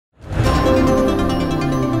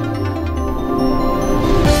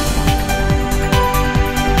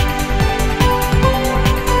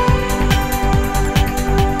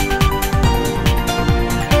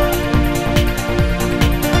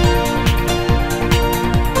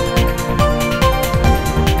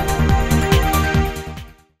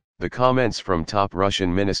The comments from top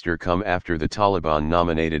Russian minister come after the Taliban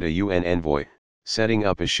nominated a UN envoy, setting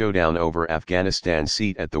up a showdown over Afghanistan's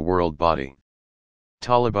seat at the world body.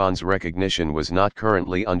 Taliban's recognition was not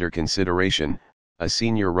currently under consideration, a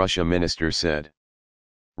senior Russia minister said.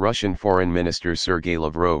 Russian Foreign Minister Sergei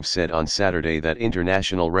Lavrov said on Saturday that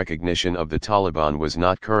international recognition of the Taliban was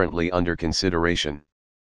not currently under consideration.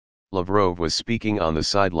 Lavrov was speaking on the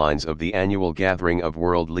sidelines of the annual gathering of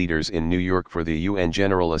world leaders in New York for the UN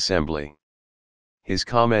General Assembly. His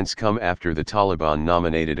comments come after the Taliban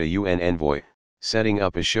nominated a UN envoy, setting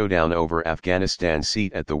up a showdown over Afghanistan's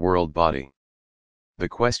seat at the world body. The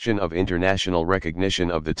question of international recognition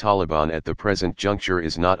of the Taliban at the present juncture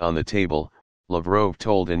is not on the table, Lavrov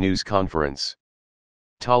told a news conference.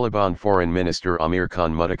 Taliban Foreign Minister Amir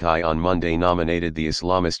Muttaqi on Monday nominated the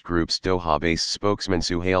Islamist group's Doha-based spokesman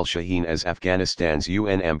Suhail Shaheen as Afghanistan's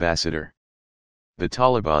UN ambassador. The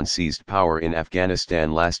Taliban seized power in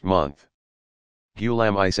Afghanistan last month.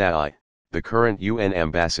 Ghulam Isai, the current UN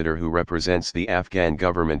ambassador who represents the Afghan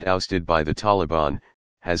government ousted by the Taliban,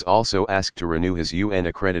 has also asked to renew his UN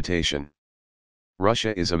accreditation.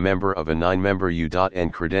 Russia is a member of a 9-member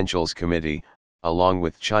UN Credentials Committee, along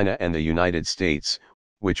with China and the United States,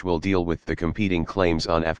 which will deal with the competing claims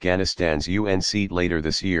on Afghanistan's UN seat later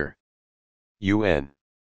this year. UN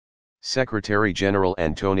Secretary-General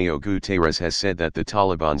Antonio Guterres has said that the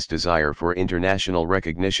Taliban's desire for international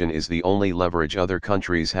recognition is the only leverage other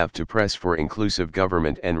countries have to press for inclusive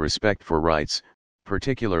government and respect for rights,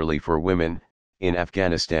 particularly for women, in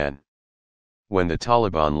Afghanistan. When the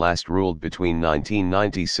Taliban last ruled between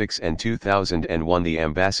 1996 and 2001, the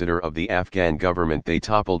ambassador of the Afghan government they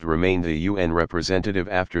toppled remained the UN representative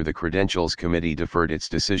after the Credentials Committee deferred its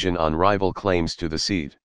decision on rival claims to the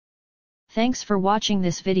seat. Thanks for watching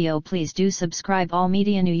this video. Please do subscribe All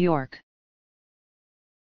Media New York.